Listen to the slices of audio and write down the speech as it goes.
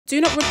Do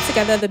not rub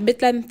together the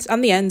mid-length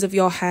and the ends of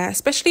your hair,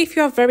 especially if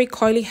you have very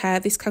coily hair.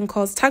 This can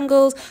cause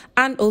tangles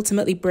and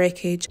ultimately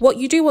breakage. What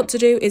you do want to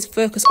do is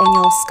focus on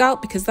your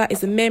scalp, because that is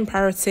the main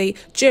priority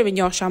during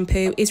your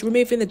shampoo, is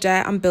removing the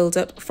dirt and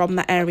build-up from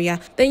that area.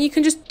 Then you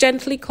can just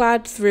gently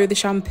glide through the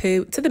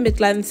shampoo to the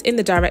mid-lengths in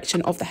the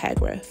direction of the hair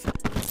growth.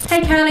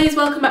 Hey curlies,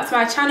 welcome back to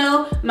my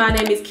channel. My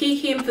name is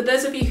Kiki, and for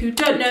those of you who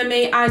don't know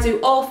me, I do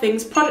all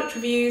things product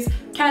reviews,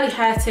 curly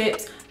hair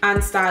tips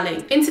and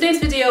styling. In today's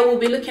video, we'll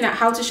be looking at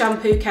how to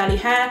shampoo curly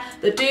hair,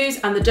 the do's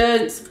and the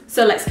don'ts,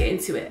 so let's get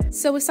into it.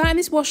 So we're starting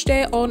this wash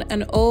day on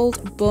an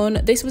old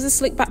bun. This was a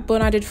slick back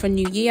bun I did for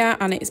New Year,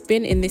 and it's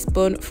been in this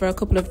bun for a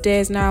couple of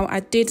days now. I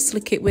did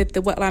slick it with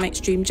the Wetline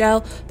Extreme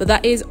gel, but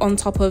that is on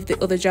top of the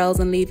other gels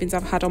and leave-ins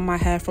I've had on my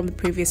hair from the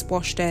previous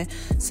wash day.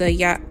 So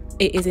yeah,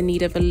 it is in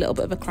need of a little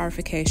bit of a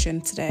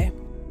clarification today.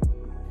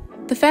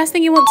 The first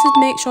thing you want to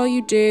make sure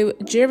you do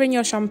during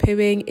your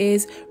shampooing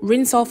is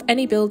rinse off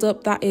any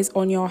buildup that is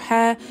on your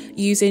hair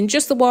using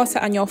just the water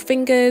and your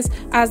fingers,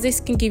 as this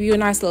can give you a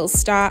nice little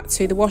start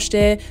to the wash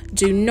day.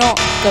 Do not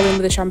go in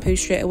with the shampoo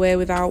straight away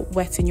without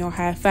wetting your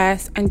hair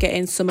first and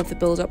getting some of the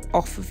buildup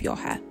off of your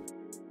hair.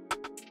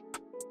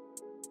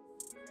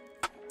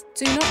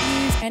 Do not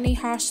use any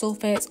harsh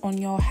sulfates on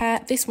your hair.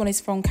 This one is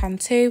from Can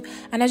 2,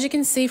 and as you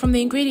can see from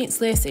the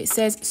ingredients list, it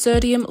says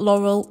sodium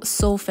lauryl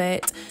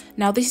sulfate.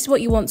 Now this is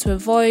what you want to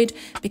avoid,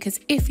 because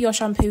if your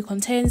shampoo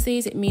contains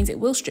these, it means it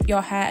will strip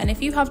your hair, and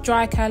if you have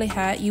dry curly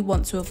hair, you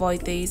want to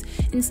avoid these.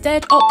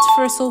 Instead, opt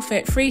for a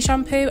sulfate-free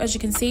shampoo. As you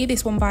can see,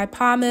 this one by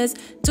Palmer's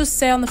does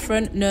say on the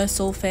front no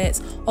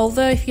sulfates,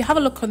 although if you have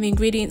a look on the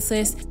ingredients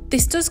list,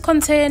 this does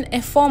contain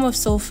a form of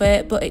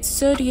sulfate, but it's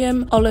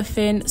sodium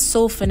olefin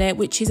sulfonate,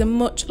 which is a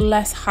much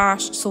less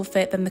harsh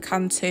sulfate than the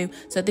Can 2,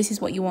 so this is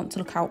what you want to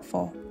look out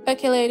for.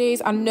 Okay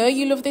ladies, I know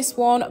you love this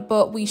one,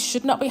 but we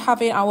should not be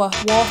having our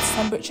water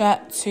temperature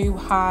too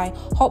high.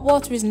 Hot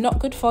water is not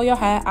good for your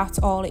hair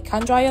at all. It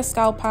can dry your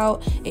scalp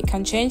out, it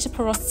can change the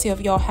porosity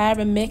of your hair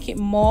and make it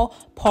more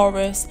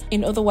porous,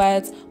 in other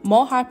words,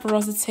 more high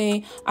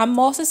porosity and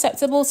more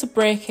susceptible to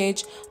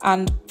breakage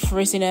and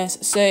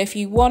frizziness. So if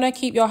you want to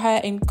keep your hair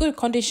in good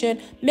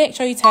condition, make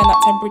sure you turn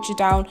that temperature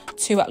down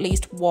to at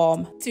least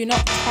warm. Do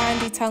not try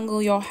and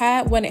detangle your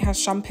hair when it has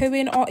shampoo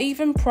in, or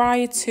even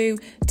prior to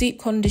deep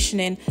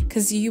conditioning,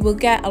 because you will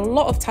get a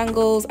lot of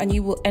tangles and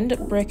you will end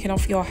up breaking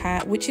off your hair,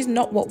 which is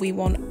not what we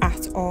want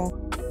at all.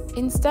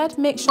 Instead,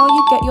 make sure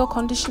you get your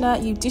conditioner,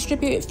 you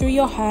distribute it through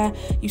your hair,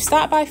 you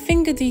start by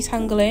finger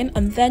detangling,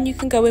 and then you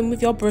can go in with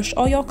your brush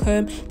or your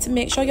comb to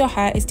make sure your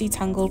hair is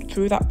detangled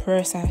through that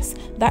process.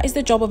 That is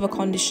the job of a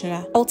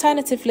conditioner.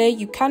 Alternatively,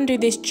 you can do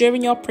this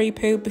during your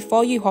pre-poo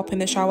before you hop in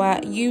the shower,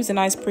 use a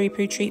nice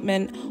pre-poo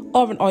treatment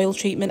or an oil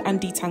treatment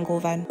and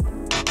detangle then.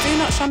 Do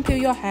not shampoo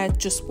your hair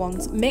just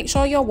once. Make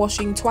sure you're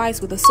washing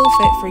twice with a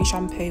sulfate-free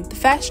shampoo. The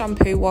first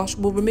shampoo wash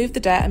will remove the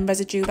dirt and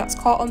residue that's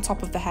caught on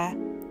top of the hair.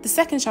 The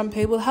second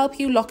shampoo will help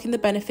you lock in the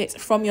benefits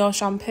from your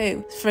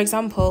shampoo. For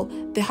example,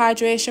 the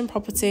hydration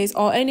properties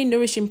or any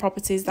nourishing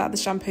properties that the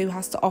shampoo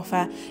has to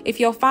offer. If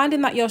you're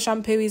finding that your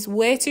shampoo is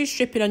way too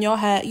stripping on your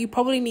hair, you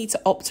probably need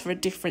to opt for a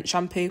different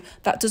shampoo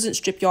that doesn't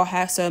strip your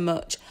hair so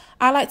much.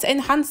 I like to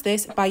enhance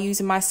this by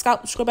using my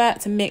scalp scrubber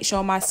to make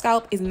sure my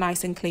scalp is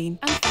nice and clean.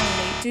 And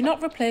finally, do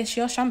not replace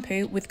your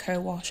shampoo with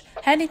co-wash.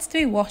 Hair needs to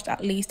be washed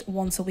at least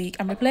once a week,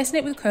 and replacing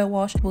it with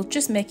co-wash will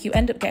just make you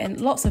end up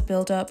getting lots of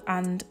build-up,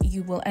 and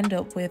you will end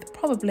up with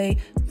probably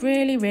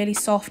really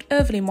soft,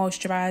 overly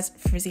moisturised,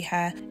 frizzy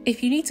hair.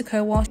 If you need to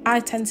co-wash,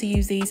 I tend to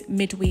use these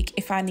midweek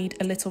if I need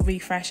a little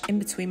refresh in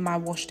between my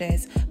wash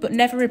days, but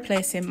never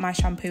replacing my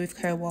shampoo with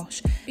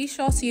co-wash. Be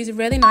sure to use a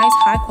really nice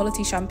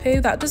high-quality shampoo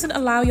that doesn't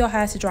allow your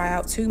hair to dry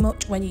out too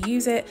much when you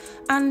use it,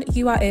 and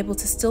you are able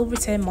to still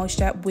retain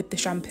moisture with the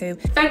shampoo.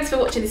 Thanks for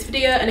watching this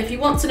video, and if you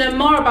want to know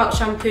more about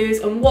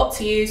shampoos and what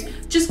to use,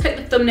 just click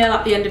the thumbnail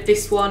at the end of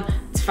this one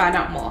to find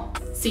out more.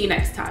 See you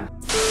next time.